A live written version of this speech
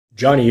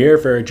Johnny here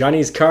for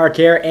Johnny's Car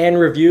Care and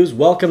Reviews.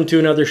 Welcome to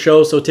another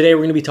show. So today we're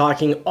going to be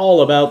talking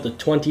all about the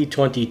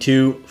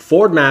 2022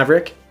 Ford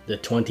Maverick, the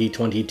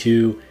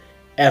 2022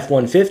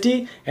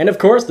 F-150, and of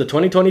course the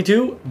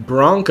 2022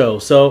 Bronco.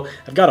 So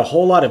I've got a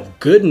whole lot of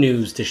good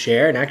news to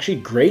share, and actually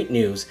great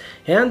news.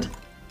 And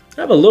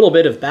I have a little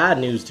bit of bad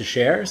news to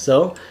share,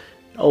 so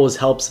it always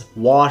helps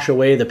wash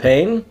away the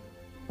pain.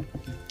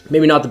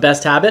 Maybe not the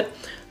best habit,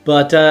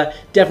 but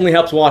definitely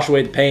helps wash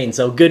away the pain.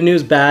 So good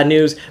news, bad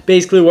news.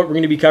 Basically what we're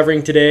going to be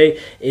covering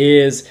today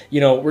is,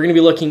 we're going to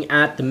be looking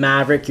at the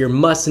Maverick, your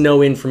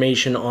must-know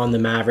information on the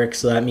Maverick.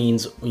 So that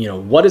means,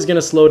 what is going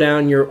to slow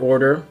down your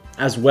order,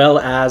 as well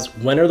as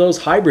when are those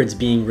hybrids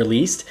being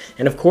released.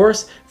 And of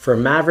course, for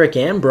Maverick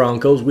and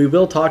Broncos, we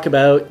will talk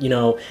about,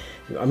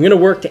 I'm going to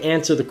work to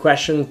answer the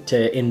question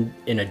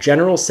in a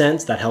general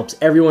sense that helps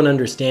everyone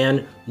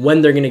understand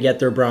when they're going to get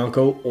their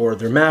Bronco or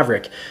their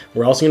Maverick.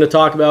 We're also going to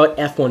talk about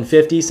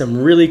F-150, some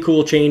really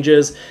cool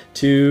changes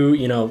to,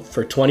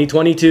 for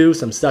 2022,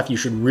 some stuff you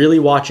should really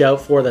watch out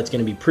for that's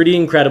going to be pretty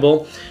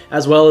incredible,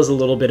 as well as a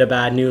little bit of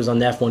bad news on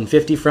the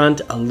F-150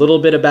 front, a little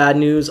bit of bad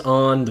news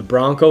on the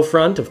Bronco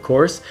front, of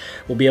course.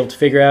 We'll be able to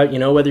figure out,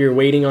 whether you're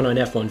waiting on an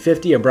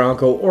F-150, a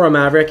Bronco, or a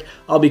Maverick.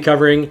 I'll be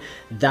covering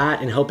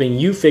that and helping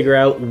you figure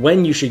out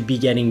when you should be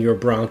getting your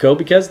Bronco,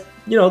 because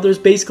there's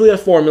basically a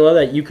formula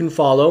that you can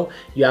follow.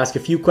 You ask a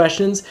few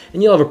questions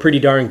and you'll have a pretty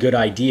darn good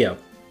idea.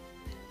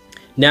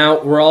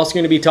 Now, we're also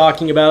going to be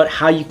talking about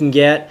how you can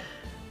get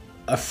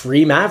a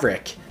free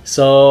Maverick.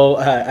 So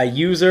a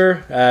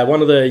user,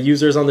 one of the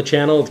users on the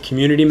channel, the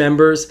community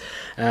members,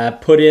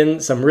 put in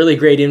some really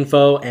great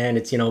info, and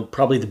it's,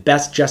 probably the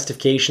best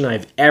justification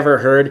I've ever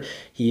heard.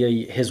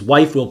 His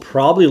wife will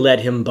probably let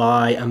him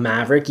buy a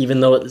Maverick, even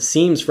though it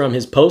seems from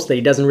his post that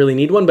he doesn't really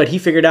need one, but he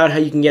figured out how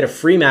you can get a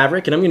free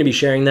Maverick, and I'm going to be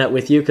sharing that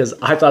with you because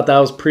I thought that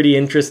was pretty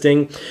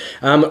interesting.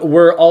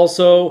 We're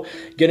also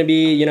going to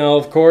be,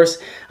 of course,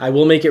 I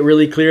will make it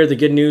really clear the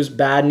good news,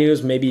 bad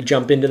news, maybe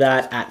jump into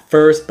that at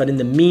first, but in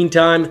the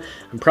meantime,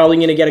 I'm probably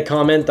going to get a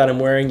comment that I'm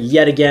wearing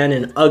yet again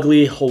an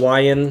ugly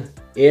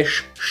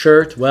Hawaiian-ish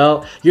shirt.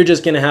 Well, you're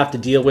just going to have to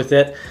deal with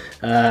it.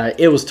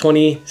 It was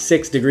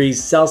 26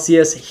 degrees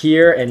Celsius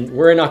here, and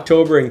we're in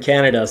October in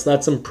Canada, so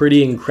that's some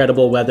pretty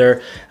incredible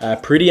weather.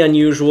 Pretty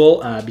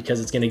unusual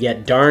because it's going to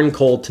get darn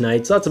cold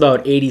tonight. So that's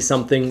about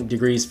 80-something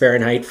degrees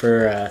Fahrenheit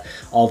for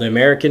all the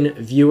American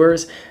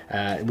viewers,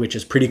 which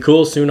is pretty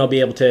cool. Soon I'll be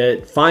able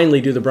to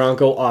finally do the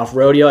Bronco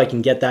off-rodeo. I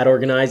can get that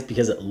organized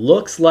because it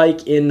looks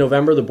like in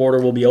November the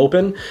border will be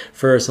open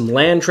for some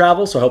land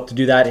travel, so I hope to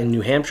do that in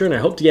New Hampshire, and I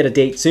hope to get a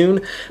date soon.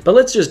 But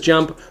let's just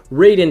jump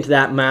right into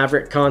that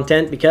Maverick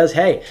content because,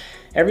 hey,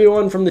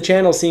 everyone from the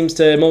channel seems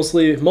to, most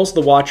of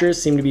the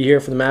watchers seem to be here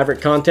for the Maverick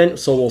content,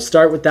 so we'll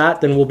start with that.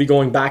 Then we'll be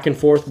going back and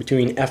forth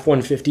between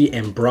F-150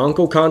 and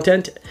Bronco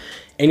content.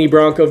 Any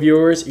Bronco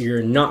viewers,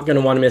 you're not going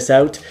to want to miss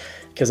out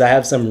because I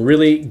have some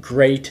really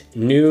great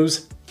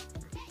news,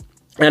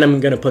 and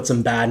I'm going to put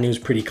some bad news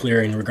pretty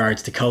clear in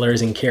regards to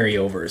colors and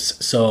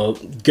carryovers. So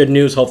good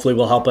news hopefully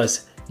will help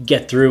us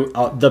get through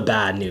the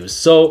bad news.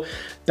 So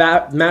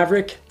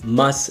Maverick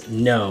must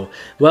know.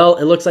 Well,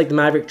 it looks like the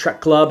Maverick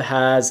Truck Club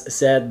has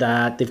said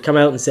that they've come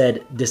out and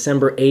said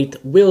December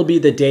 8th will be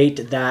the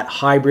date that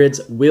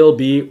hybrids will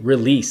be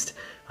released.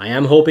 I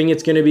am hoping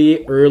it's going to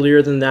be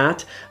earlier than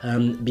that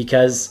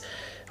because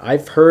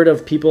I've heard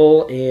of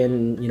people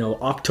in,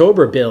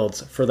 October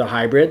builds for the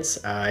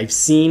hybrids. I've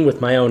seen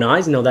with my own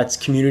eyes, that's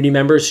community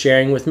members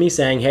sharing with me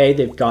saying, hey,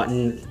 they've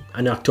gotten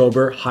an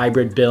October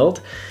hybrid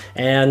build.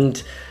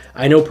 And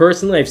I know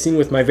personally, I've seen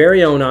with my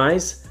very own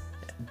eyes,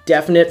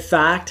 definite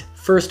fact,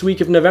 first week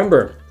of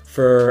November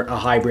for a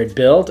hybrid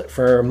build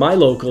for my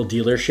local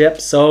dealership.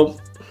 So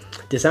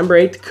December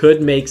 8th could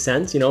make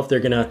sense, if they're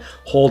going to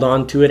hold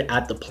on to it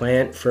at the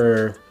plant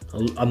for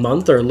a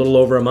month or a little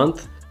over a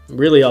month,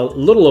 really a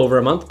little over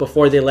a month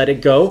before they let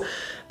it go.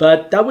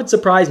 But that would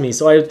surprise me.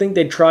 So I would think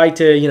they'd try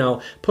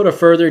to, put a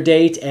further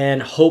date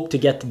and hope to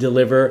get to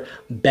deliver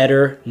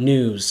better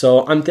news.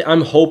 So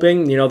I'm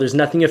hoping, there's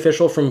nothing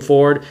official from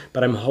Ford,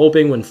 but I'm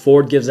hoping when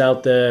Ford gives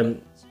out the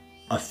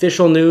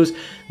official news,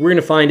 we're going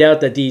to find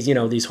out that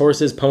these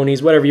horses,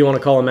 ponies, whatever you want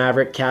to call them,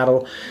 Maverick,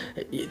 cattle,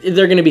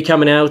 they're going to be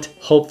coming out.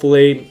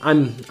 Hopefully,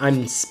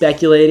 I'm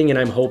speculating and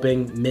I'm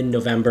hoping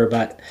mid-November,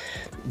 but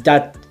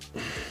that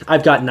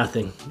I've got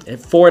nothing.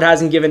 If Ford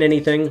hasn't given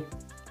anything,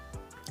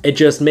 it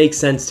just makes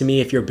sense to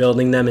me if you're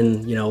building them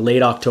in,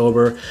 late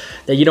October,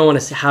 that you don't want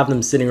to have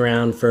them sitting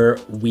around for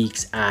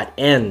weeks at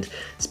end.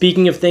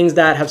 Speaking of things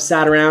that have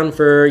sat around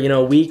for,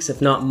 weeks,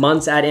 if not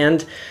months at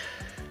end,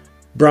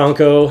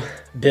 Bronco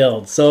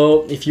build.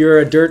 So if you're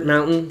a dirt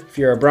mountain, if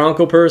you're a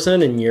Bronco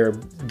person and you're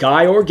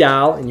guy or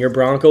gal and your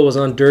Bronco was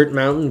on dirt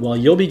mountain, well,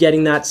 you'll be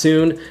getting that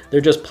soon.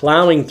 They're just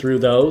plowing through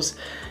those.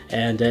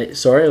 And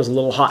sorry, it was a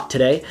little hot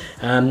today.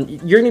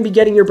 You're going to be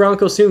getting your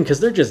Bronco soon because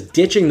they're just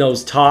ditching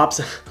those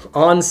tops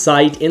on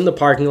site in the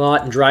parking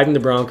lot and driving the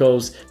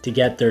Broncos to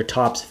get their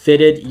tops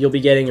fitted. You'll be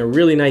getting a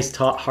really nice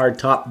hard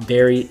top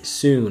very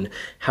soon.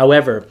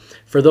 However,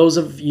 for those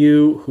of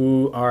you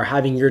who are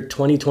having your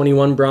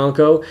 2021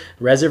 Bronco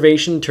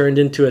reservation turned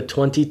into a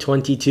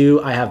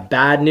 2022, I have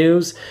bad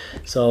news.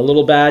 So a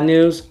little bad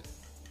news.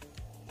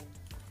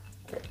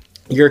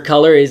 Your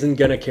color isn't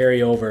going to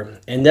carry over.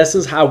 And this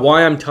is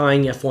why I'm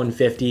tying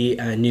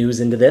F-150 news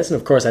into this. And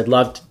of course, I'd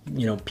love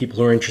to, people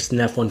who are interested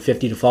in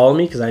F-150 to follow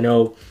me, because I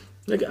know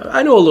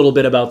a little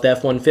bit about the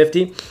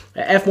F-150.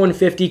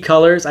 F-150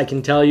 colors, I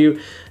can tell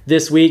you,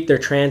 this week they're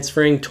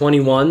transferring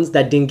 21s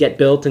that didn't get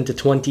built into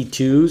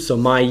 22. So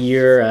my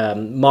year,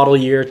 model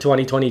year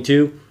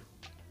 2022.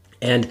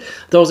 And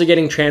those are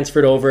getting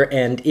transferred over.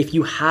 And if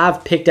you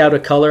have picked out a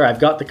color, I've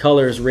got the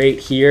colors right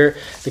here.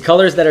 The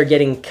colors that are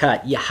getting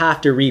cut, you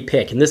have to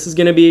repick. And this is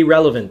going to be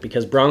relevant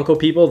because Bronco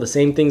people, the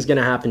same thing's going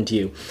to happen to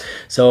you.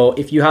 So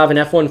if you have an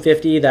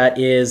F-150 that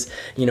is,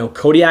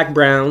 Kodiak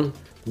brown,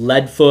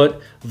 leadfoot,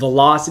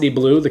 velocity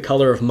blue, the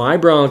color of my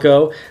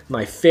Bronco,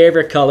 my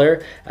favorite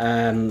color,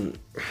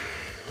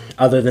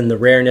 other than the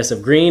rareness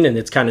of green, and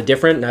it's kind of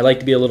different, and I like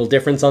to be a little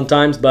different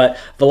sometimes, but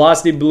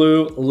velocity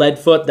blue,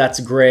 leadfoot, that's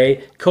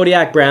gray,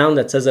 Kodiak brown,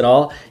 that says it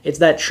all, it's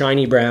that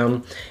shiny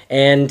brown,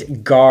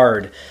 and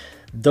guard.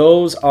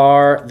 Those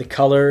are the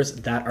colors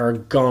that are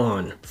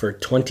gone for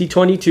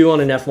 2022 on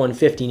an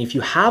F-150. And if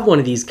you have one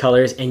of these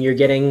colors and you're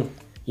getting,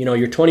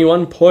 your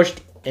 21 pushed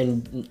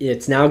and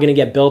it's now going to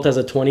get built as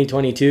a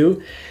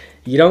 2022,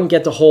 you don't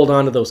get to hold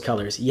on to those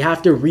colors. You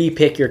have to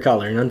repick your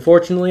color. And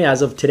unfortunately,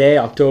 as of today,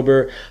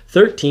 October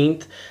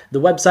 13th, the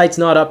website's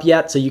not up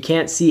yet, so you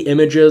can't see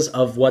images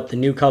of what the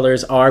new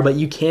colors are, but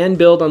you can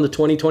build on the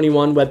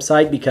 2021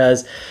 website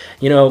because,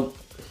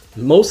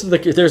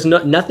 there's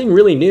nothing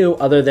really new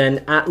other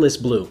than Atlas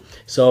blue.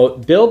 So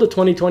build a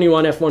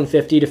 2021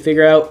 F-150 to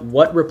figure out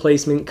what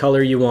replacement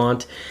color you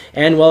want.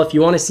 And well, if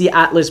you want to see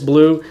Atlas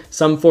blue,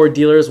 some Ford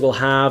dealers will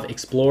have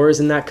Explorers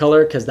in that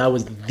color because that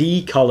was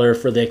the color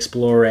for the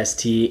Explorer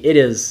ST. It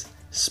is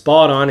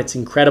spot on. It's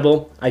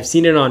incredible. I've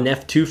seen it on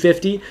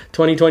F-250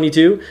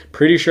 2022.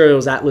 Pretty sure it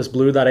was Atlas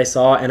blue that I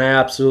saw,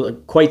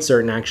 and quite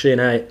certain actually,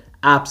 and I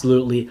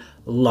absolutely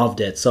loved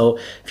it. So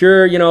if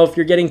you're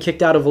getting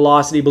kicked out of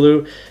Velocity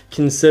blue,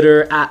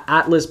 consider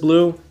Atlas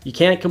blue. You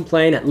can't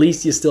complain. At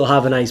least you still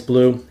have a nice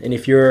blue. And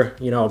if you're,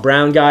 a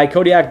brown guy,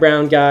 Kodiak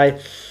brown guy,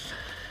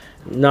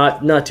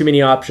 not too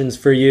many options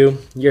for you.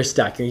 You're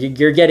stuck.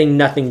 You're getting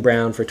nothing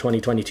brown for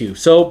 2022.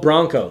 So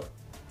Bronco.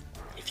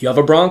 If you have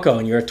a Bronco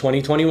and you're a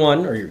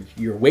 2021, or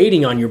you're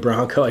waiting on your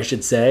Bronco, I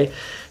should say.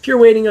 If you're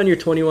waiting on your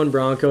 21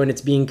 Bronco and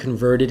it's being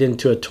converted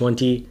into a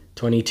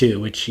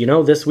 2022, which,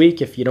 this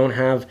week, if you don't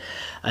have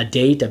a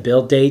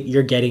build date,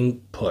 you're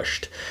getting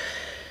pushed.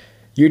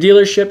 Your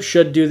dealership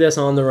should do this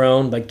on their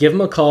own, but give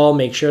them a call.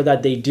 Make sure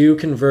that they do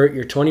convert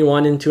your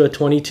 21 into a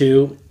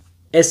 22,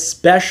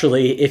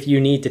 especially if you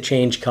need to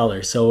change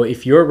color. So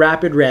if you're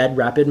rapid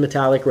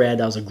metallic red,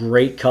 that was a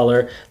great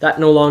color. That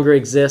no longer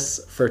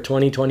exists for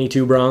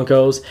 2022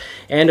 Broncos.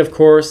 And of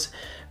course,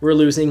 we're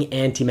losing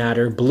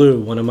antimatter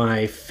blue, one of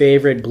my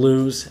favorite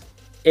blues.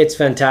 It's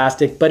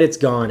fantastic, but it's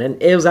gone.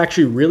 And it was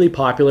actually really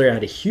popular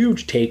at a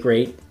huge take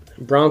rate.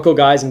 Bronco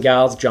guys and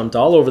gals jumped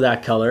all over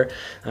that color.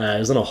 It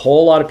was in a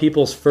whole lot of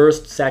people's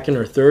first, second,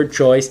 or third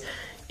choice.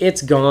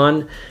 It's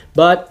gone,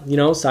 but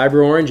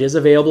Cyber Orange is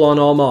available on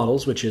all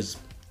models, which is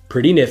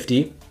pretty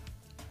nifty.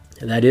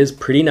 That is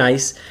pretty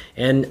nice.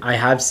 And I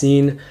have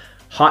seen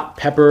hot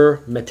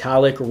pepper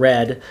metallic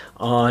red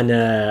on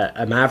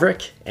a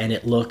Maverick, and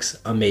it looks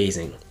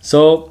amazing.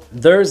 So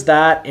there's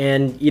that,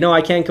 and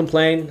I can't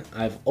complain.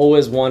 I've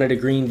always wanted a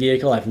green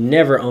vehicle. I've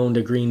never owned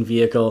a green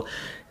vehicle.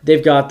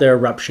 They've got their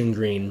eruption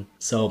green,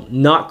 so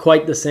not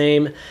quite the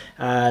same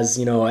as,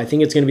 I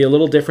think it's going to be a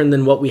little different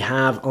than what we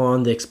have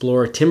on the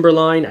Explorer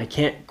Timberline. I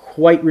can't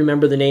quite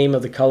remember the name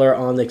of the color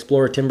on the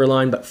Explorer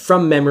Timberline, but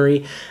from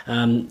memory,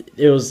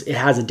 it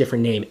has a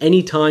different name.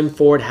 Anytime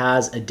Ford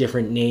has a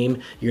different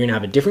name, you're gonna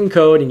have a different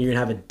code and you're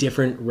gonna have a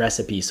different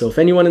recipe. So if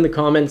anyone in the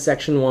comment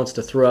section wants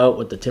to throw out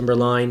what the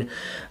Timberline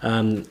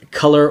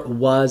color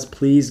was,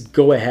 please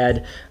go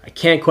ahead. I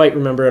can't quite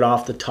remember it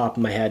off the top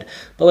of my head,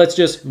 but let's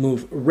just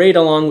move right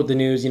along with the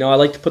news. I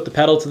like to put the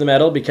pedal to the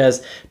metal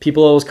because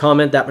people always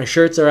comment that my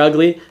shirts are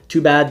ugly.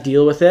 Too bad,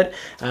 deal with it.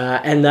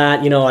 And that,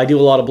 I do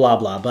a lot of blah,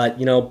 blah, but,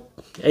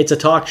 it's a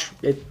talk,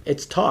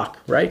 it's talk,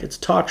 right? It's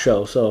a talk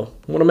show. So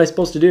what am I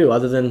supposed to do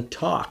other than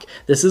talk?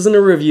 This isn't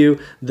a review.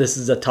 This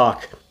is a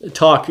talk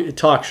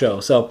show.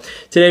 So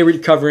today we're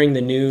covering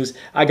the news.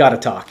 I got to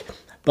talk,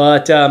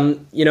 but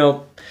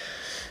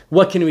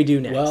what can we do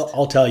next? Well,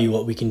 I'll tell you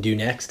what we can do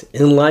next.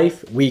 In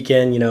life, we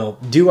can,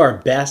 do our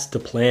best to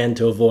plan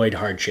to avoid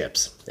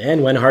hardships.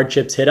 And when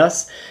hardships hit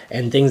us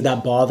and things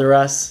that bother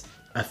us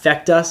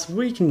affect us,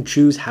 we can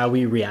choose how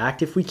we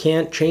react if we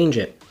can't change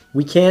it.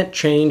 We can't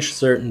change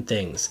certain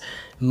things.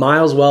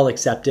 Might as well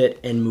accept it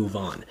and move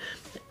on.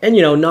 and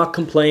not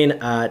complain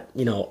at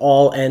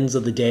all ends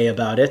of the day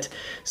about it.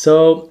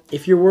 So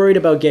if you're worried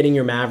about getting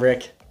your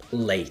Maverick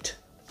late,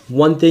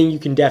 one thing you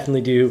can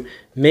definitely do,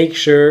 make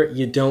sure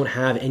you don't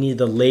have any of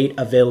the late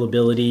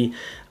availability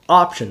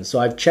options. So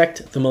I've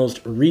checked the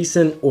most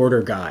recent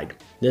order guide.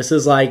 This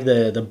is like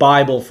the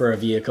Bible for a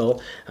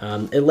vehicle.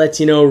 It lets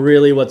you know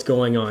really what's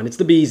going on. It's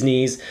the bee's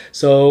knees.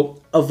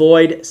 So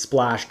avoid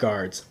splash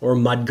guards or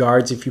mud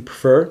guards if you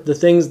prefer. The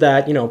things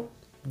that,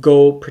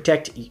 go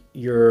protect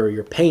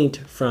your paint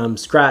from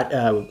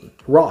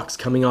rocks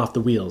coming off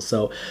the wheels.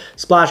 So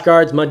splash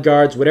guards, mud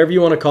guards, whatever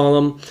you want to call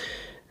them.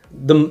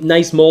 The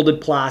nice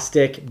molded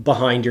plastic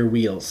behind your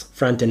wheels,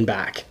 front and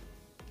back.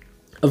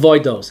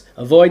 Avoid those.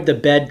 Avoid the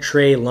bed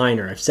tray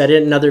liner. I've said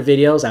it in other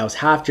videos. I was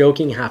half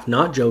joking, half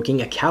not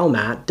joking. A cow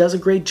mat does a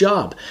great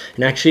job.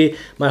 And actually,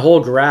 my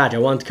whole garage, I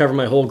wanted to cover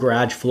my whole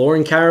garage floor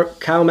in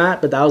cow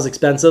mat, but that was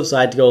expensive, so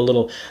I had to go a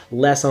little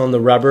less on the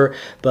rubber.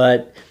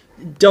 But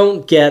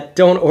don't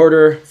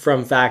order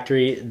from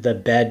factory the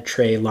bed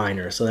tray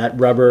liner, so that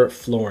rubber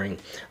flooring.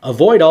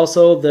 Avoid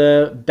also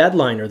the bed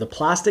liner, the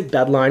plastic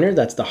bed liner.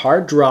 That's the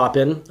hard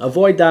drop-in.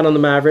 Avoid that on the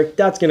Maverick.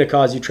 That's going to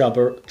cause you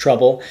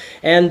trouble.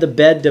 And the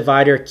bed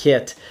divider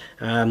kit.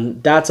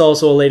 That's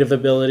also a late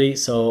availability,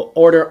 so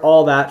order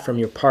all that from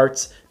your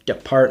parts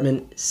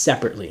department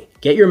separately.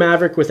 Get your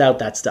Maverick without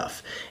that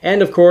stuff.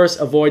 And of course,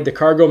 avoid the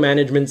cargo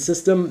management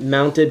system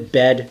mounted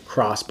bed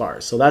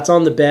crossbars. So that's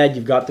on the bed.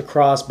 You've got the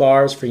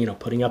crossbars for,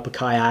 putting up a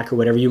kayak or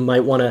whatever you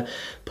might want to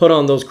put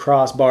on those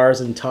crossbars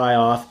and tie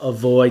off.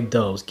 Avoid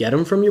those. Get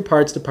them from your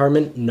parts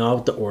department, not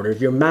with the order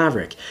of your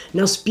Maverick.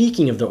 Now,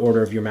 speaking of the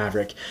order of your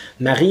Maverick,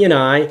 Marie and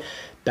I,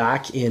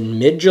 back in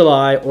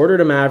mid-July,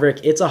 ordered a Maverick.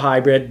 It's a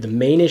hybrid. The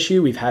main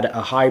issue, we've had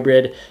a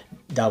hybrid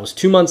that was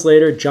 2 months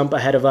later, jump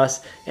ahead of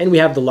us, and we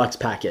have the Luxe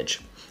package.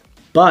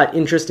 But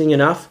interesting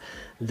enough,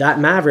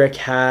 that Maverick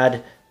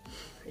has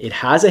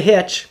a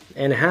hitch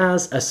and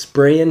has a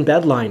spray-in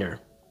bed liner.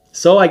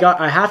 So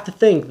I have to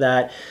think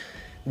that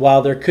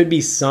while there could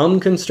be some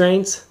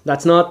constraints,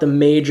 that's not the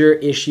major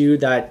issue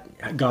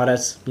that got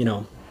us,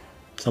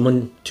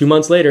 someone 2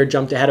 months later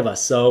jumped ahead of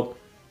us. So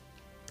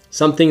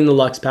something in the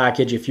Luxe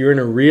package, if you're in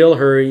a real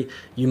hurry,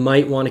 you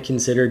might want to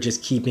consider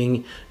just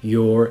keeping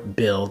your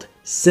build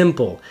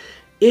simple,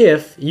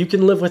 if you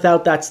can live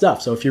without that stuff.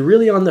 So if you're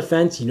really on the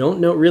fence, you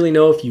don't really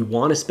know if you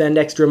want to spend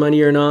extra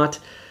money or not,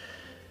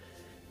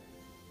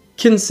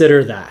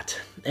 consider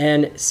that.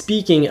 And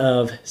speaking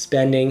of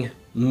spending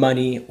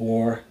money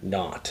or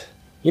not,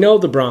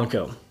 the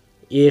Bronco.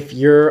 If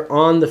you're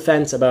on the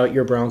fence about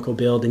your Bronco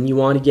build and you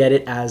want to get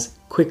it as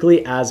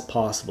quickly as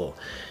possible,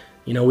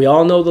 we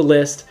all know the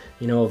list.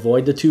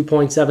 Avoid the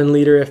 2.7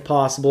 liter if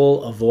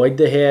possible. Avoid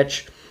the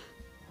hitch.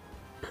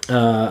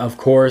 Of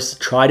course,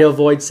 try to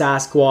avoid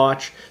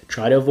Sasquatch,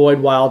 try to avoid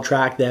Wild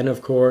Track then,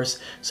 of course.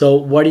 So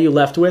what are you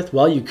left with?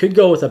 Well, you could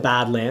go with a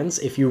Badlands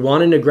if you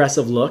want an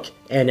aggressive look,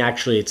 and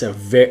actually it's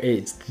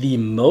the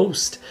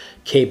most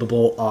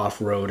capable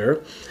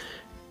off-roader.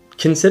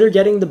 Consider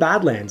getting the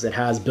Badlands. It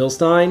has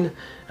Bilstein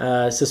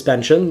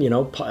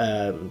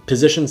suspension,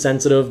 position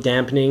sensitive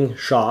dampening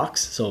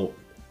shocks, so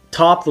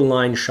top of the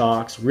line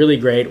shocks, really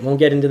great. Won't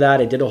get into that.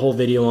 I did a whole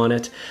video on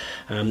it.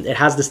 It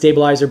has the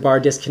stabilizer bar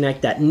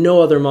disconnect that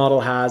no other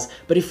model has,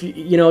 but if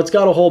it's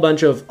got a whole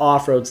bunch of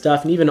off-road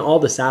stuff, and even all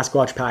the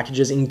Sasquatch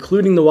packages,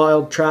 including the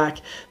Wild Track,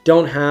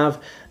 don't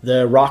have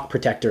the rock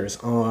protectors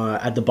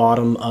at the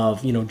bottom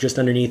of, just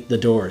underneath the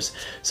doors.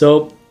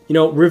 So,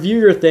 review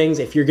your things.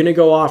 If you're going to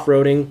go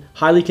off-roading,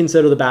 highly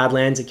consider the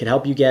Badlands. It can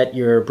help you get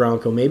your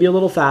Bronco maybe a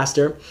little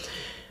faster.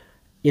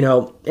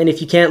 And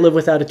if you can't live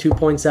without a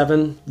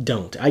 2.7,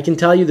 don't. I can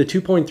tell you the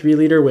 2.3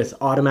 liter with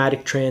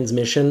automatic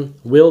transmission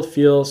will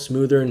feel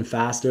smoother and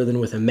faster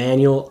than with a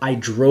manual. I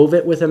drove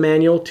it with a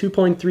manual,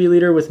 2.3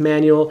 liter with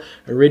manual.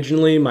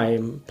 Originally,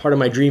 part of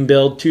my dream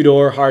build,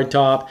 2-door,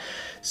 hardtop.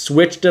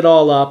 Switched it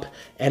all up,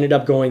 ended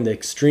up going the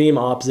extreme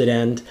opposite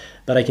end.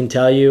 But I can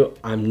tell you,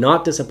 I'm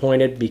not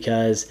disappointed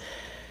because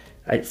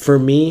for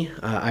me,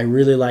 I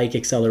really like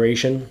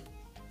acceleration.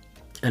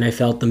 And I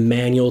felt the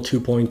manual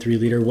 2.3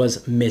 liter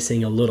was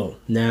missing a little.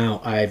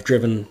 Now, I've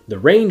driven the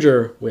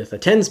Ranger with a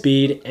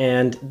 10-speed,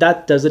 and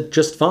that does it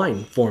just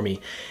fine for me.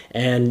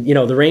 And,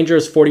 the Ranger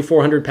is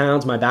 4,400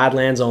 pounds. My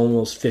Badlands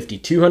almost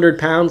 5,200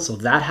 pounds, so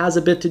that has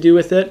a bit to do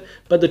with it.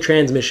 But the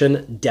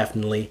transmission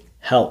definitely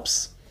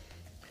helps.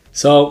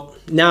 So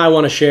now I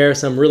want to share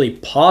some really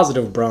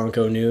positive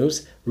Bronco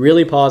news.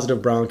 Really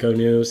positive Bronco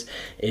news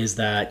is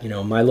that,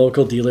 my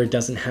local dealer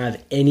doesn't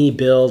have any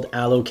build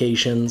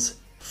allocations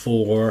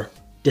for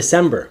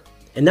December.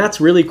 And that's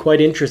really quite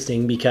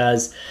interesting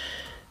because,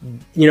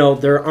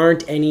 there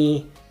aren't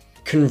any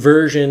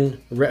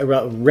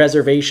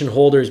reservation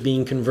holders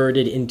being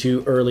converted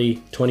into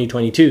early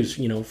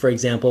 2022s. For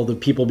example, the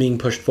people being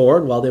pushed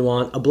forward while they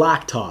want a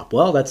black top.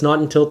 Well, that's not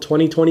until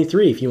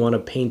 2023 if you want a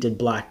painted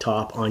black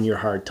top on your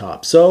hard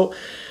top. So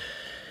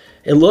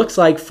it looks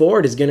like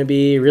Ford is going to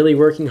be really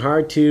working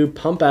hard to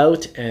pump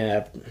out,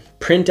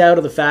 print out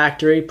of the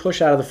factory,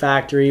 push out of the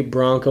factory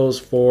Broncos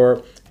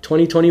for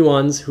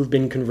 2021s who've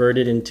been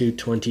converted into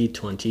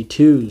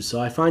 2022s. So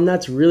I find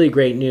that's really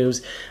great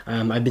news.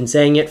 I've been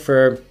saying it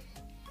for,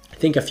 I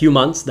think, a few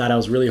months that I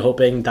was really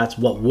hoping that's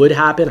what would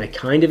happen. I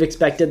kind of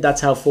expected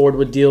that's how Ford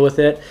would deal with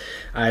it.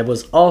 I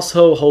was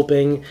also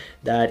hoping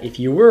that if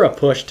you were a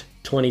pushed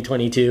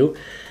 2022,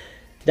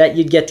 that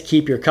you'd get to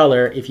keep your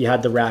color if you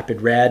had the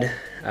Rapid Red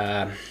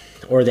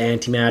or the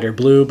Antimatter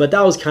Blue, but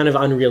that was kind of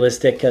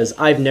unrealistic because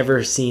I've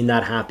never seen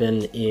that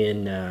happen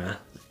in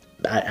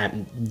at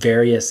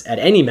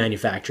any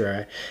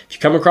manufacturer. If you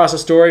come across a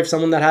story of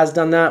someone that has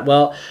done that,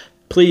 well,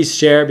 please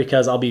share,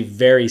 because I'll be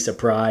very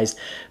surprised.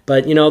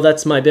 But you know,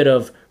 that's my bit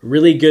of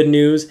really good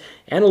news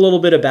and a little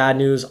bit of bad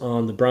news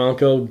on the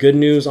Bronco. Good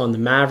news on the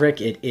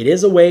Maverick. It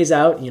is a ways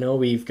out. You know,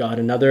 we've got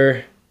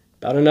about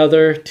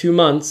another 2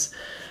 months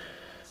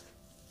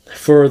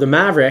for the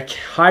Maverick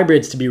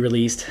hybrids to be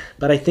released,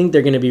 but I think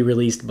they're going to be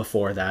released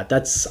before that.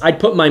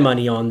 I'd put my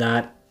money on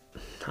that.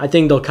 I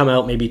think they'll come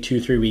out maybe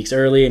 2-3 weeks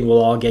early and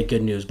we'll all get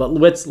good news. But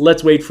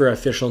let's wait for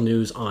official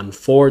news on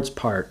Ford's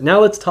part.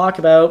 Now let's talk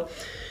about,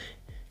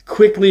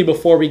 quickly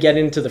before we get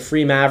into the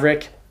free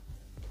Maverick,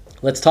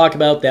 let's talk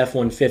about the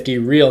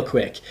F-150 real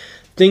quick.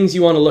 Things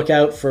you want to look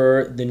out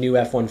for the new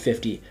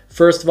F-150.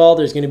 First of all,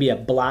 there's going to be a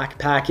black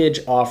package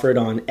offered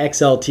on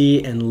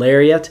XLT and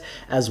Lariat,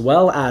 as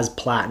well as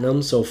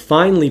Platinum. So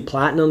finally,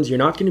 Platinums, you're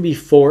not going to be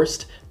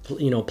forced,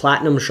 you know,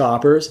 Platinum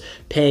shoppers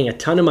paying a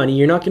ton of money,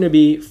 you're not going to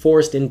be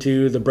forced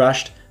into the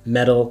brushed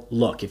metal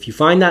look. If you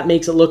find that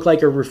makes it look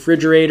like a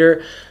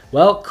refrigerator,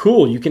 well,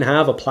 cool. You can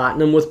have a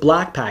Platinum with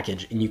black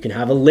package, and you can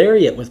have a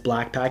Lariat with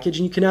black package,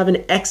 and you can have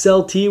an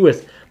XLT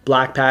with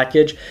black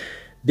package.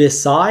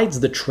 Besides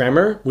the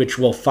Tremor, which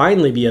will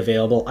finally be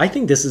available, I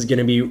think this is going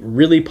to be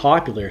really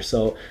popular.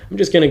 So I'm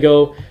just going to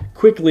go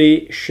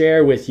quickly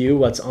share with you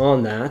what's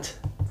on that.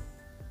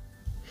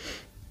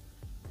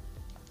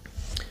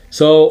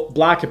 So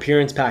black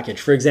appearance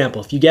package, for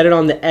example, if you get it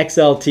on the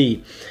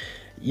XLT,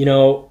 you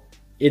know,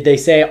 they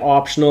say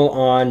optional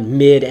on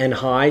mid and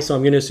high. So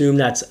I'm going to assume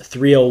that's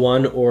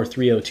 301 or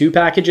 302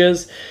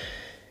 packages.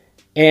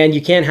 And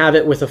you can't have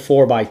it with a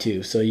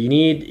 4x2. So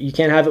you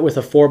can't have it with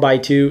a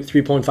 4x2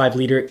 3.5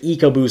 liter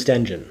EcoBoost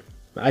engine.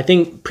 I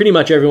think pretty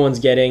much everyone's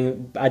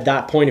getting, at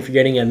that point, if you're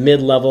getting a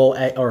mid-level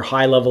or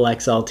high-level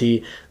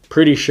XLT,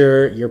 pretty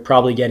sure you're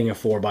probably getting a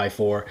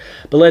 4x4.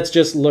 But let's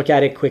just look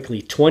at it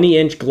quickly.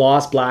 20-inch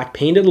gloss black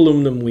painted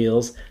aluminum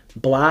wheels,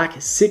 black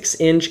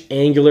 6-inch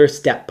angular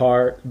step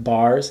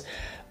bars,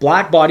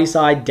 black body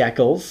side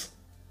decals,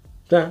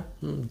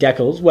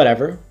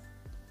 whatever.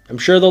 I'm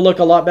sure they'll look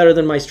a lot better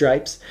than my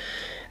stripes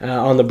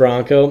on the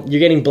Bronco. You're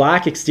getting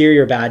black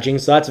exterior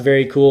badging, so that's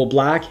very cool.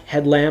 Black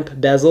headlamp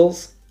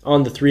bezels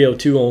on the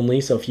 302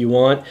 only. So if you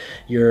want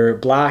your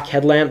black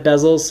headlamp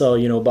bezels, so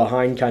you know,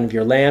 behind kind of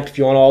your lamp, if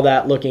you want all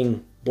that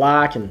looking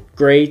black and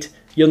great,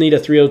 you'll need a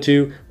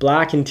 302.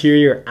 Black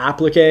interior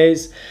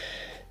appliques,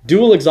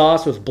 dual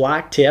exhaust with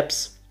black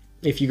tips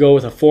if you go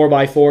with a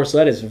 4x4, so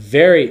that is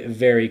very,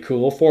 very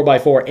cool.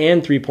 4x4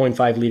 and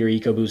 3.5 liter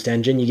EcoBoost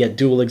engine, you get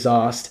dual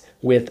exhaust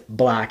with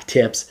black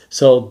tips.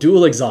 So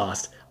dual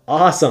exhaust,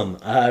 awesome,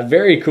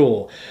 very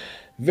cool,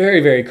 very,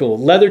 very cool.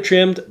 Leather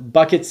trimmed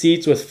bucket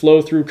seats with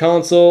flow through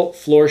console,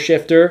 floor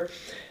shifter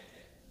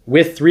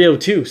with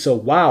 302. So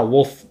wow,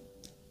 we'll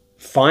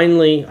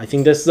finally, I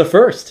think this is the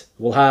first,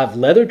 we'll have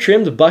leather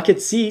trimmed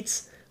bucket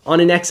seats on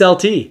an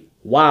XLT.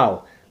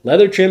 Wow,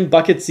 leather trimmed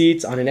bucket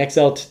seats on an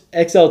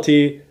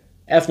XLT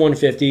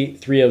F-150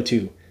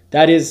 302.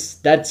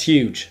 That's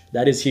huge.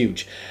 That is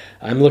huge.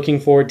 I'm looking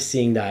forward to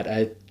seeing that.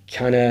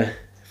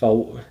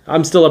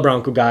 I'm still a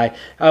Bronco guy.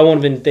 I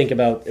won't even think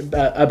about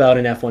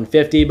an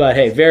F-150, but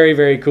hey, very,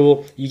 very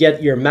cool. You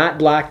get your matte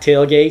black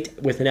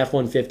tailgate with an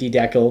F-150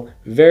 decal.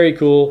 Very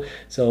cool.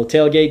 So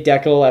tailgate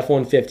decal,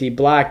 F-150,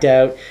 blacked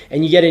out,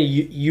 and you get a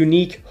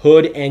unique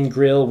hood and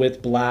grille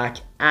with black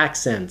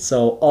accents.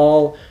 So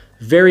all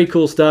very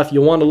cool stuff.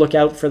 You'll want to look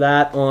out for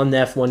that on the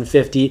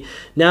F-150.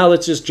 Now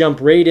let's just jump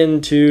right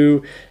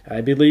into,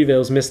 I believe it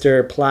was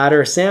Mr.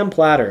 Platter, Sam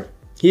Platter.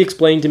 He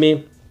explained to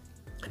me,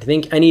 I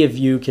think any of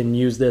you can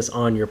use this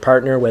on your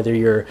partner, whether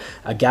you're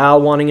a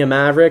gal wanting a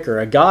Maverick or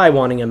a guy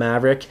wanting a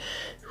Maverick.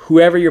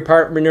 Whoever your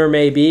partner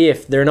may be,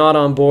 if they're not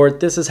on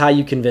board, this is how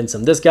you convince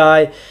them. This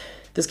guy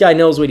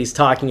knows what he's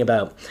talking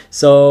about.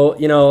 So,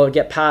 you know,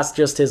 get past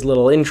just his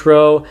little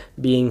intro,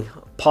 being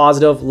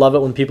positive. Love it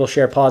when people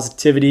share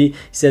positivity. He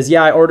says,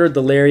 yeah, I ordered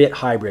the Lariat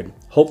Hybrid.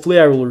 Hopefully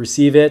I will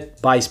receive it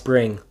by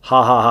spring.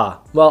 Ha ha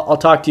ha. Well, I'll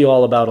talk to you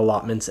all about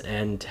allotments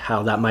and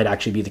how that might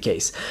actually be the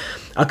case.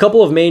 A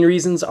couple of main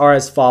reasons are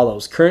as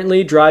follows.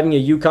 Currently driving a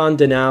Yukon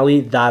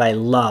Denali that I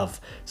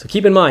love. So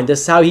keep in mind, this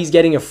is how he's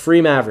getting a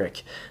free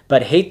Maverick.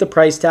 But hate the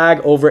price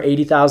tag over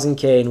 80,000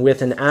 K, and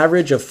with an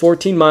average of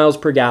 14 miles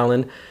per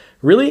gallon,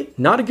 really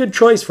not a good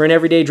choice for an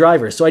everyday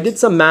driver. So I did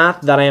some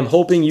math that I am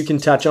hoping you can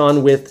touch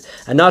on with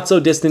a not so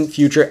distant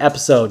future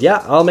episode.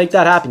 Yeah, I'll make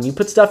that happen. You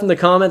put stuff in the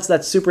comments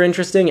that's super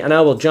interesting and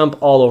I will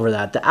jump all over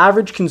that. The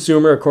average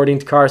consumer, according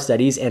to car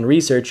studies and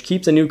research,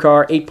 keeps a new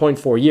car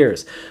 8.4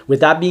 years. With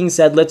that being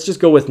said, let's just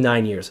go with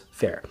 9 years.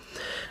 Fair.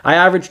 I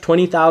average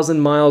 20,000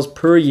 miles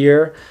per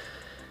year.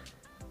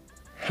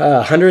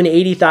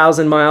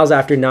 180,000 miles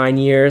after 9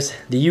 years.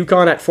 The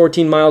Yukon at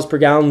 14 miles per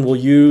gallon will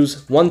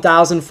use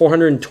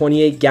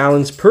 1,428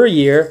 gallons per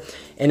year.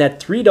 And at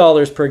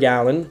 $3 per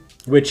gallon,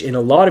 which in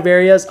a lot of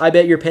areas, I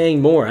bet you're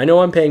paying more. I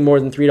know I'm paying more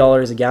than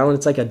 $3 a gallon.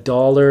 It's like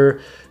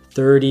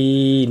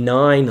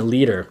 $1.39 a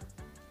liter.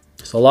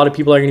 So a lot of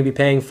people are going to be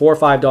paying $4 or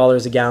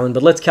 $5 a gallon,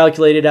 but let's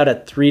calculate it out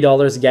at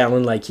 $3 a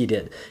gallon like he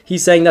did.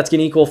 He's saying that's going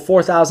to equal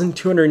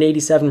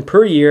 4,287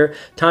 per year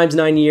times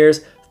 9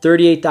 years,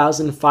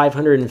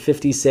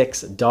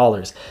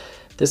 $38,556.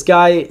 This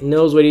guy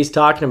knows what he's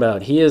talking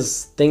about. He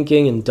is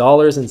thinking in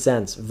dollars and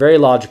cents. Very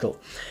logical.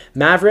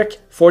 Maverick,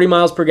 40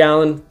 miles per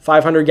gallon,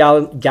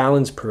 500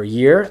 gallons per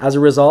year as a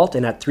result,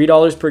 and at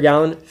 $3 per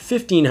gallon,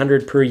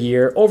 1,500 per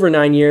year over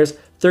 9 years,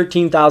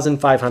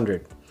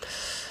 13,500.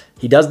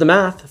 He does the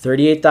math,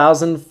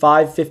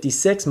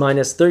 38,556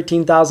 minus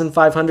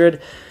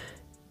 13,500.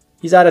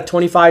 He's at a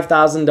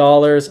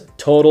 $25,000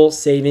 total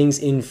savings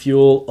in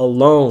fuel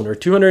alone, or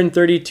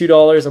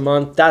 $232 a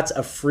month. That's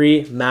a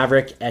free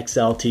Maverick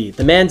XLT.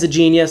 The man's a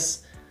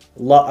genius.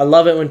 I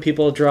love it when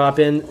people drop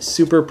in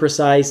super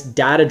precise,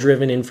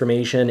 data-driven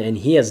information, and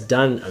he has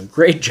done a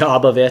great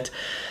job of it.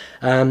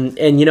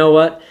 And you know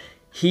what?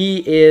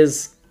 He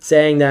is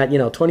saying that, you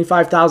know,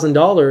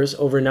 $25,000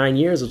 over 9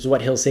 years is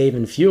what he'll save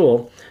in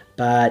fuel.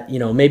 But, you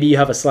know, maybe you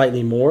have a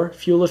slightly more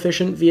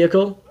fuel-efficient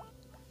vehicle,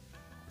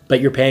 but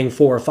you're paying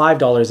 $4 or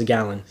 $5 a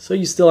gallon. So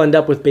you still end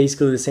up with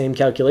basically the same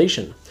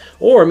calculation.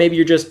 Or maybe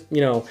you're just,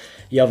 you know,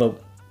 you have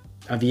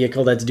a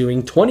vehicle that's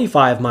doing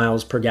 25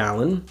 miles per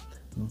gallon,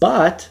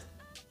 but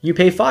you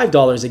pay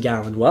 $5 a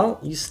gallon. Well,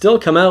 you still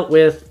come out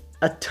with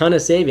a ton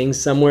of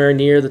savings somewhere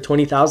near the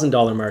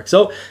 $20,000 mark.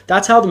 So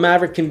that's how the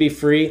Maverick can be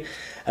free.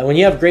 When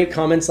you have great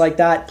comments like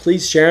that,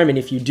 please share them. And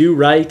if you do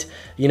write,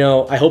 you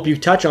know, I hope you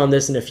touch on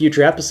this in a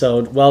future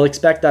episode. Well,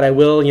 expect that I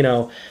will, you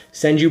know,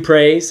 send you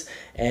praise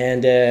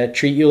and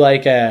treat you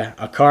like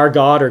a car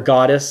god or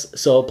goddess.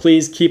 So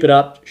please keep it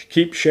up.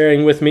 Keep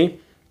sharing with me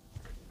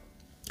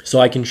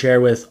so I can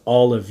share with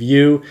all of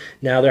you.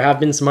 Now, there have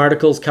been some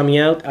articles coming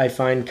out I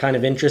find kind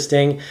of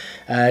interesting,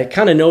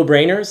 kind of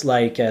no-brainers,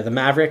 like the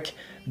Maverick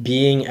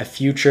being a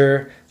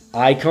future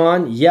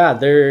icon. Yeah,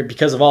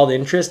 because of all the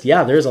interest.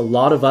 Yeah, there's a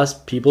lot of us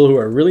people who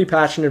are really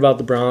passionate about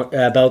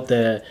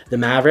the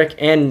Maverick,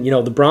 and you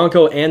know, the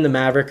Bronco and the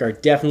Maverick are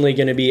definitely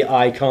going to be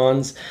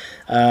icons.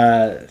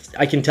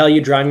 I can tell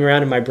you, driving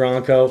around in my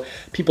Bronco,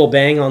 people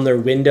bang on their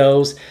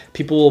windows.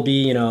 People will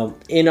be, you know,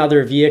 in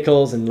other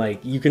vehicles, and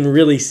like you can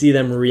really see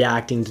them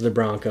reacting to the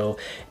Bronco.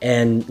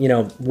 And you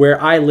know, where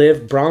I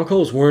live,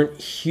 Broncos weren't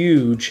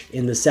huge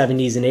in the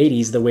 70s and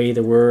 80s the way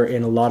they were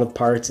in a lot of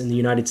parts in the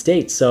United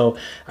States. So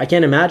I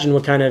can't imagine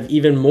what kind of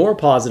even more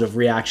positive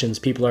reactions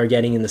people are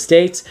getting in the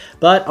States.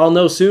 But I'll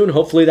know soon.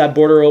 Hopefully that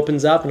border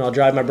opens up and I'll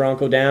drive my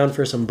Bronco down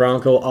for some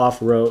Bronco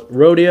off-road,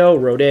 rodeo,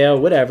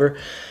 whatever.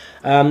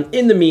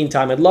 In the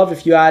meantime, I'd love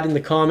if you add in the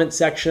comment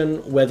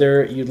section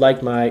whether you'd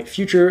like my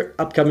future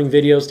upcoming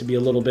videos to be a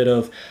little bit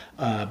of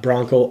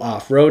Bronco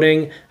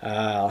off-roading.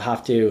 I'll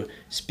have to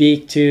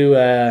speak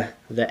to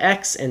the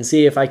ex and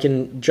see if I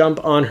can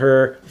jump on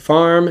her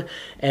farm.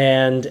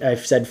 And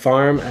I've said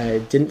farm, I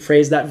didn't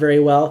phrase that very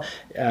well.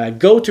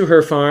 Go to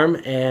her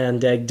farm and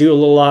do a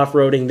little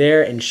off-roading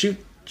there and shoot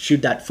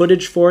that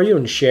footage for you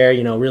and share,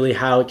 you know, really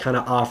how it kind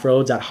of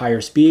off-roads at higher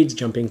speeds,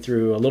 jumping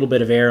through a little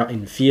bit of air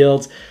in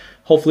fields.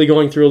 Hopefully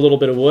going through a little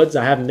bit of woods.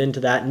 I haven't been to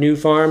that new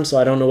farm, so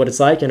I don't know what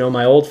it's like. I know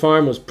my old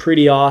farm was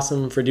pretty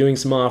awesome for doing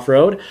some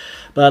off-road.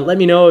 But let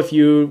me know if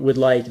you would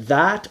like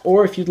that,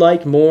 or if you'd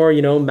like more,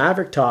 you know,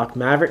 Maverick talk,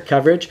 Maverick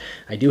coverage.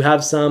 I do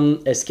have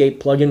some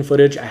Escape plugin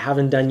footage I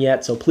haven't done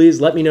yet, so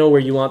please let me know where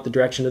you want the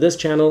direction of this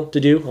channel to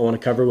do. I want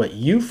to cover what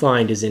you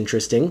find is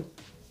interesting.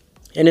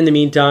 And in the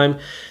meantime,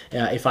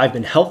 if I've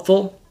been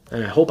helpful,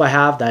 and I hope I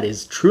have, that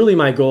is truly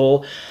my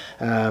goal,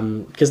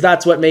 because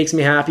that's what makes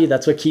me happy.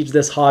 That's what keeps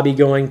this hobby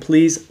going.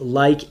 Please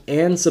like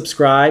and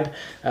subscribe.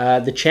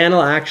 The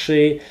channel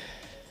actually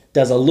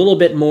does a little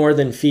bit more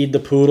than feed the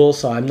poodle,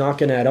 so I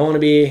don't want to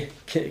be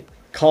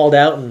called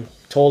out and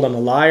told I'm a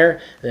liar.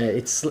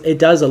 It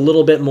does a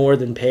little bit more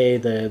than pay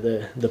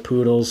the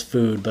poodle's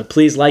food, but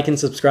please like and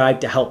subscribe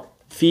to help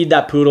feed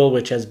that poodle,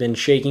 which has been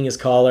shaking his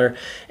collar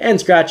and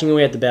scratching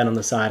away at the bed on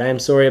the side. I am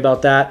sorry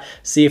about that.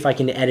 See if I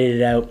can edit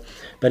it out.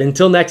 But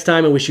until next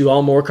time, I wish you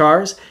all more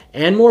cars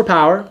and more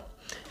power,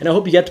 and I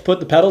hope you get to put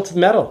the pedal to the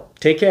metal.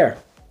 Take care.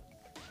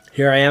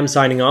 Here I am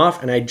signing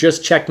off, and I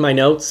just checked my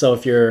notes, so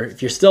if you're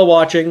still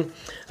watching,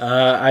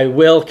 I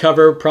will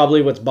cover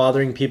probably what's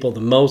bothering people the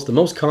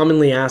most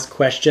commonly asked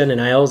question, and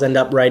I always end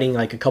up writing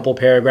like a couple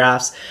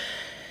paragraphs.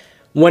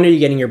 When are you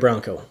getting your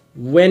Bronco?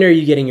 When are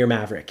you getting your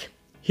Maverick?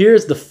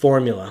 Here's the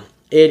formula.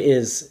 It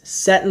is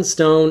set in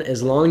stone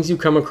as long as you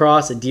come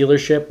across a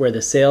dealership where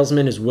the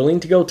salesman is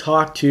willing to go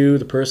talk to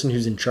the person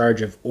who's in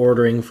charge of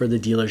ordering for the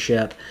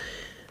dealership.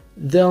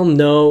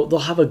 They'll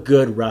have a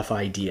good rough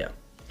idea.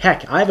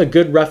 Heck, I have a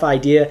good rough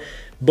idea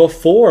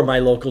before my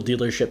local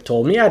dealership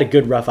told me. I had a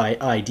good rough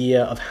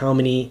idea of how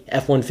many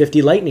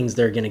F-150 Lightnings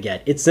they're going to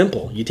get. It's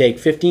simple. You take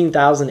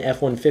 15,000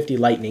 F-150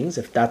 Lightnings,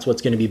 if that's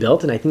what's going to be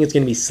built, and I think it's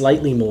going to be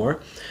slightly more.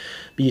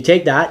 But you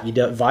take that, you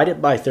divide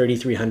it by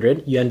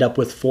 3,300, you end up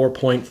with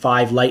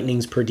 4.5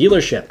 Lightnings per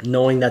dealership,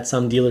 knowing that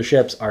some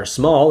dealerships are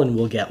small and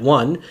will get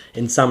 1,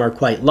 and some are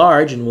quite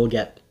large and will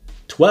get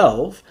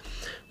 12.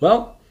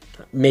 Well,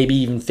 maybe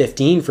even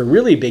 15 for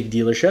really big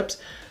dealerships.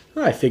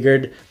 I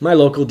figured my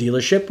local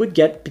dealership would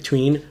get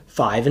between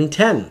 5 and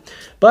 10.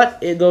 But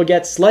they'll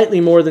get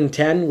slightly more than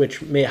 10, which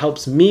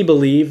helps me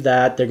believe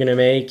that they're going to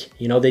make,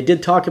 they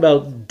did talk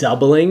about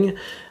doubling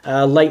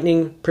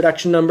Lightning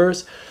production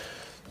numbers.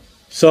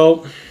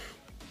 So,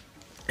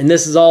 and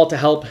this is all to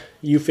help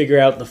you figure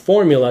out the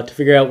formula to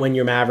figure out when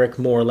your Maverick,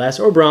 more or less,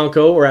 or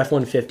Bronco or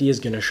F-150 is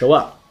going to show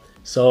up.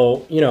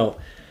 So,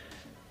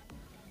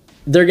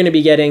 they're going to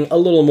be getting a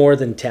little more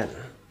than 10.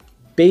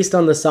 Based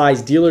on the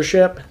size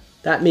dealership,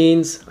 that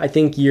means I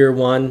think year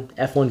one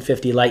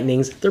F-150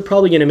 Lightnings, they're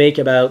probably going to make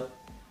about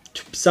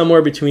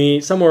somewhere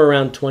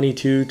around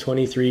 22,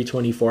 23,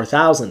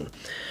 24,000.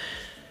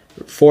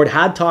 Ford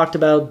had talked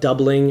about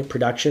doubling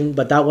production,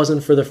 but that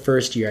wasn't for the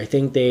first year. I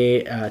think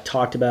they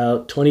talked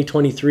about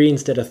 2023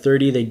 instead of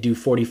 30, they'd do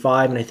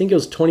 45, and I think it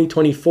was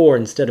 2024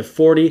 instead of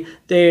 40.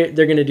 They're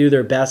going to do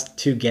their best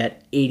to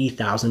get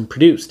 80,000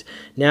 produced.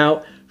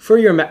 Now, for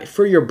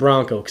your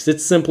Bronco, because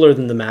it's simpler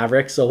than the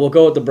Maverick, so we'll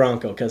go with the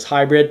Bronco because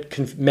hybrid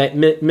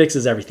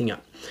mixes everything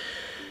up.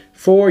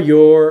 For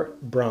your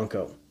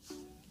Bronco,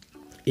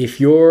 if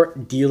your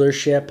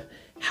dealership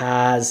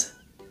has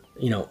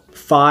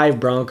 5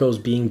 Broncos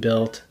being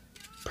built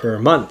per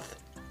month,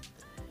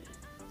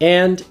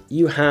 and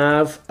you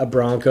have a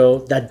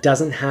Bronco that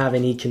doesn't have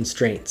any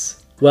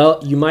constraints,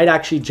 well, you might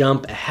actually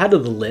jump ahead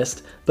of the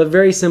list, but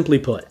very simply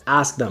put,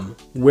 ask them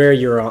where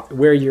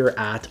you're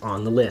at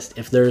on the list.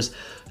 If there's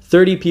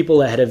 30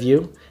 people ahead of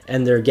you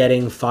and they're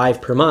getting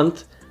 5 per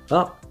month,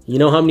 well, you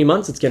know how many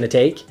months it's going to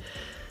take.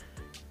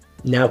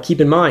 Now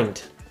keep in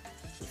mind,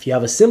 if you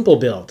have a simple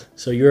build,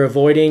 so you're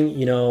avoiding,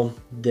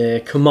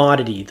 the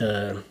commodity,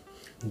 the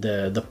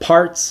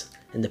parts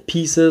and the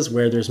pieces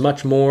where there's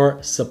much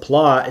more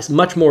supply, it's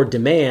much more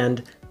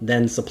demand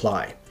than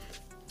supply.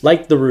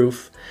 Like the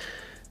roof,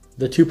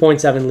 the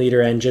 2.7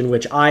 liter engine,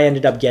 which I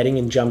ended up getting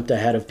and jumped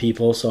ahead of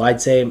people. So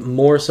I'd say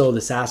more so the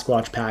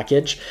Sasquatch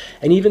package,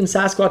 and even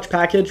Sasquatch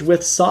package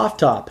with soft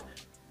top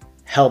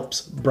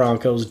helps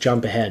Broncos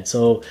jump ahead.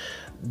 So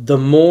the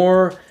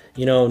more,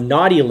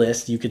 naughty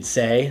list, you could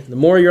say, the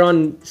more you're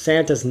on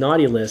Santa's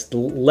naughty list, the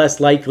less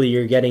likely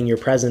you're getting your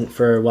present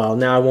for, well,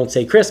 now I won't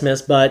say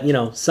Christmas, but,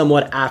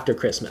 somewhat after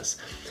Christmas.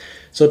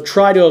 So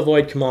try to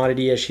avoid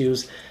commodity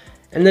issues.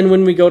 And then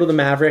when we go to the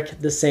Maverick,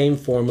 the same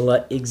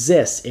formula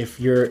exists. If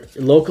your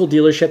local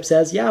dealership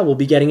says, yeah, we'll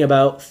be getting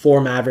about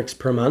 4 Mavericks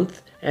per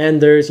month,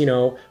 and there's,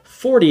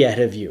 40 ahead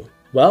of you,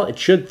 well, it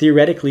should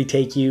theoretically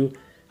take you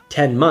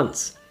 10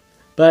 months.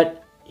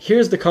 But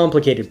here's the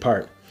complicated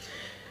part.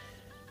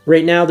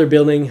 Right now, they're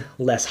building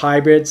less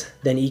hybrids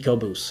than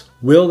EcoBoosts.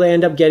 Will they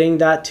end up getting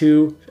that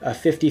to a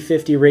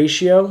 50-50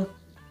 ratio?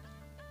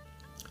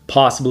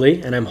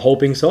 Possibly, and I'm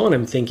hoping so, and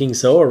I'm thinking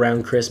so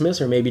around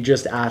Christmas, or maybe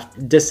just after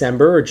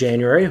December or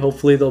January.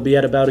 Hopefully they'll be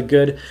at about a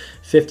good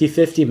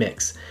 50-50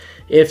 mix.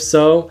 If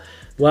so,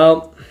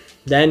 well,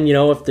 then,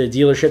 if the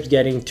dealership's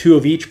getting 2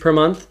 of each per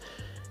month,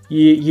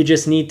 you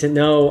just need to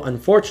know,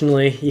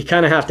 unfortunately, you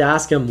kind of have to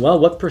ask them, well,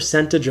 what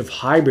percentage of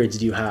hybrids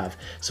do you have?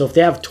 So if they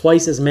have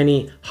twice as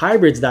many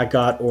hybrids that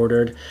got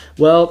ordered,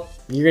 well,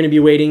 you're going to be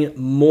waiting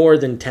more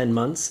than 10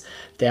 months.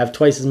 If they have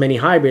twice as many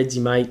hybrids,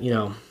 you might,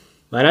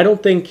 and I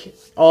don't think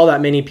all that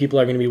many people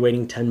are going to be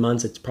waiting 10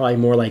 months. It's probably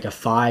more like a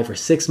 5 or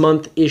 6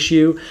 month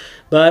issue,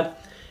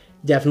 but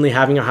definitely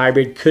having a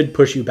hybrid could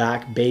push you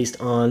back based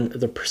on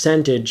the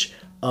percentage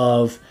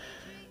of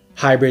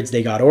hybrids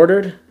they got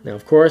ordered. Now,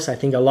 of course, I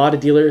think a lot of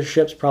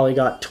dealerships probably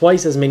got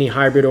twice as many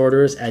hybrid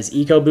orders as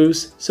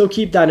EcoBoost, so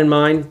keep that in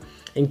mind.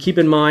 And keep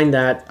in mind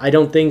that I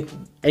don't think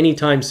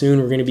anytime soon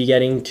we're going to be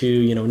getting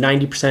to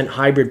 90%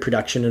 hybrid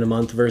production in a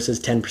month versus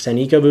 10%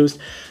 EcoBoost.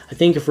 I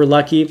think if we're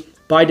lucky,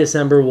 by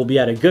December, we'll be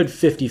at a good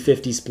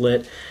 50-50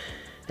 split.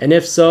 And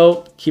if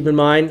so, keep in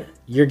mind,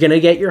 you're going to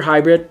get your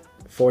hybrid.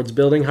 Ford's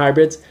building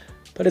hybrids,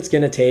 but it's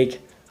going to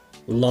take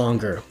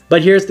longer.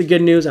 But here's the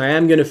good news. I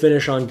am going to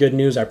finish on good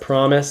news, I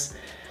promise.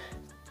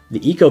 The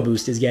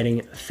EcoBoost is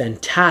getting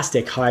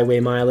fantastic highway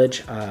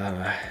mileage.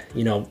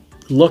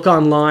 Look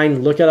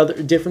online, look at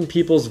other different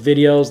people's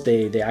videos.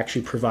 They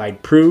actually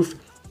provide proof.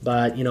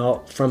 But,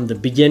 from the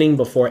beginning,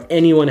 before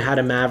anyone had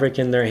a Maverick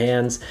in their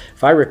hands,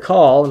 if I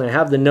recall, and I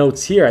have the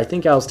notes here, I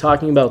think I was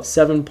talking about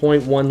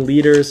 7.1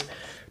 liters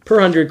per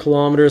 100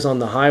 kilometers on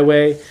the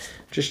highway.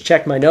 Just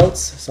check my notes,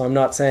 so I'm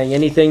not saying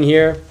anything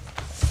here.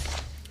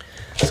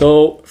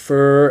 So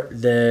for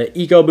the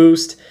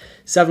EcoBoost,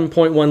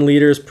 7.1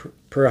 liters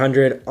per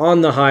 100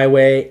 on the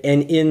highway,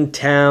 and in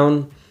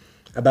town,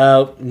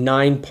 about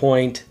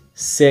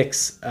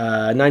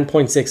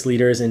 9.6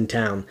 liters in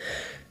town.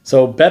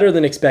 So better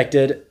than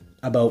expected.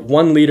 about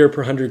 1 liter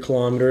per 100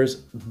 kilometers,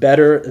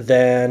 better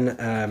than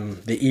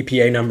the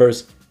EPA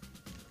numbers.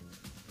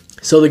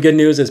 So the good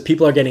news is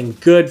people are getting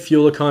good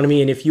fuel economy,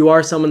 and if you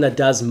are someone that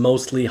does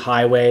mostly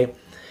highway,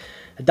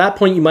 at that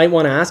point you might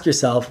want to ask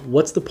yourself,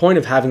 what's the point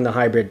of having the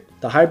hybrid?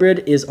 The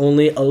hybrid is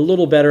only a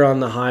little better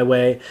on the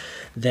highway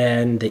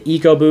than the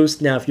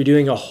EcoBoost. Now, if you're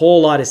doing a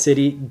whole lot of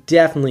city,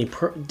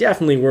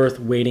 definitely worth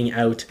waiting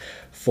out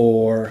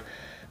for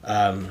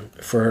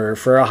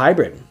a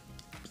hybrid.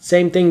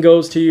 Same thing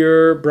goes to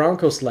your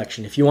Bronco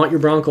selection. If you want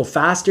your Bronco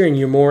faster and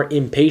you're more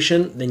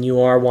impatient than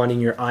you are wanting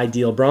your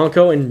ideal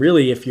Bronco, and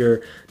really if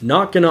you're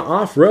not gonna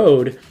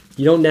off-road,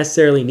 you don't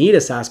necessarily need a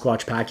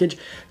Sasquatch package.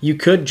 You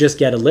could just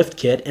get a lift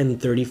kit and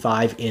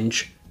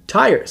 35-inch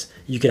tires.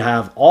 You could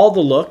have all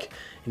the look,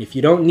 and if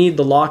you don't need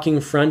the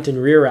locking front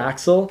and rear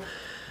axle,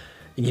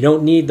 and you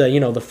don't need the,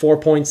 the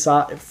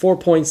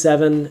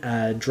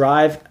 4.7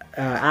 drive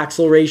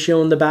axle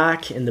ratio in the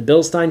back and the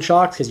Bilstein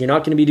shocks, because you're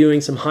not going to be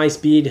doing some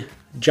high-speed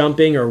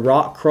jumping or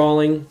rock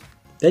crawling,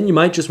 then you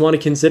might just want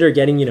to consider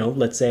getting,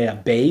 let's say a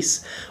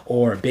base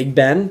or a Big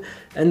Ben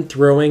and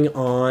throwing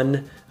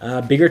on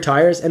bigger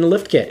tires and a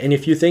lift kit. And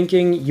if you're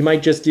thinking you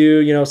might just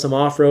do, some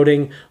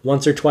off-roading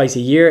once or twice a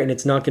year and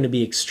it's not going to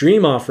be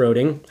extreme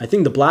off-roading, I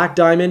think the Black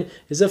Diamond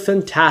is a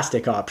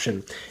fantastic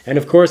option. And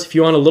of course, if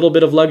you want a little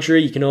bit of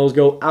luxury, you can always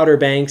go Outer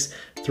Banks,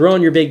 throw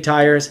on your big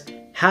tires,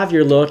 have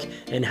your look,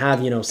 and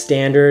have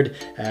standard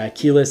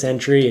keyless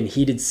entry and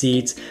heated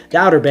seats. The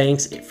Outer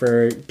Banks,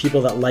 for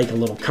people that like a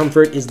little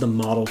comfort, is the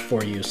model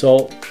for you.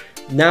 So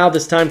now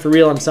this time for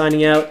real, I'm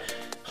signing out.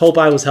 Hope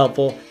I was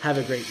helpful. Have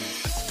a great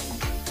week.